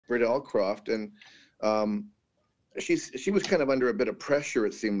Britt Allcroft, and she was kind of under a bit of pressure.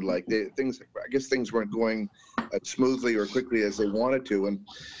 It seemed like I guess things weren't going as smoothly or quickly as they wanted to. And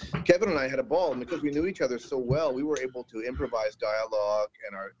Kevin and I had a ball, and because we knew each other so well, we were able to improvise dialogue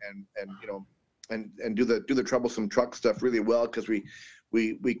and do the troublesome truck stuff really well, because we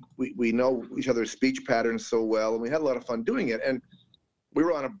know each other's speech patterns so well, and we had a lot of fun doing it. And we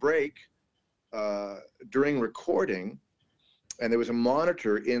were on a break during recording, and there was a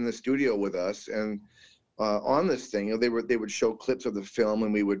monitor in the studio with us, and on this thing, they would show clips of the film,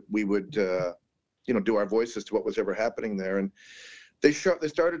 and we would do our voices to what was ever happening there. And they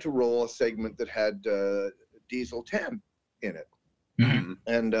started to roll a segment that had Diesel 10 in it. Mm-hmm.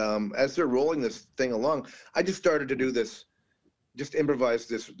 And as they're rolling this thing along, I just started to do this, just improvise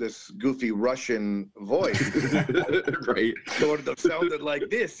this goofy Russian voice. Right. Sort of sounded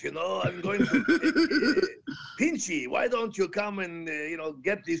like this, I'm going to Pinchy, why don't you come and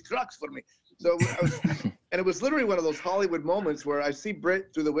get these trucks for me? So and it was literally one of those Hollywood moments where I see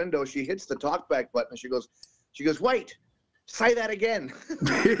Britt through the window. She hits the talkback button, and she goes, wait, say that again.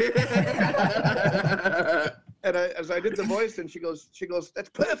 And as I did the voice, and she goes, that's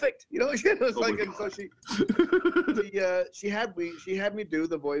perfect. She was like, and so she had me do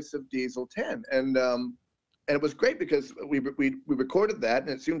the voice of Diesel 10, and it was great because we recorded that,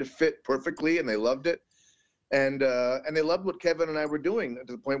 and it seemed to fit perfectly, and they loved it, and they loved what Kevin and I were doing,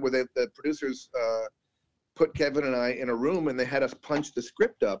 to the point where the producers put Kevin and I in a room, and they had us punch the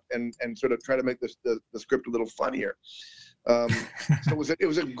script up and sort of try to make the script a little funnier. So it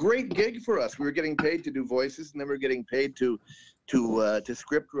was a great gig for us. We were getting paid to do voices, and then we were getting paid to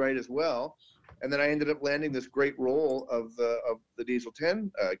script write as well. And then I ended up landing this great role of the Diesel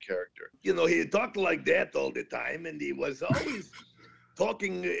 10 character. He talked like that all the time, and he was always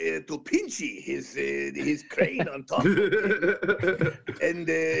talking to Pinchy, his crane on top of him. And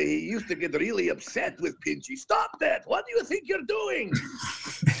he used to get really upset with Pinchy. Stop that! What do you think you're doing?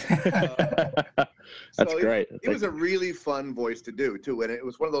 That's great. It was a really fun voice to do, too. And it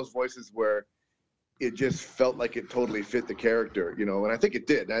was one of those voices where it just felt like it totally fit the character, and I think it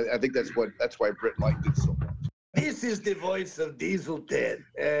did. I think that's why Britt liked it so much. This is the voice of Diesel 10,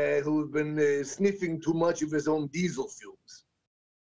 who's been sniffing too much of his own diesel fuel.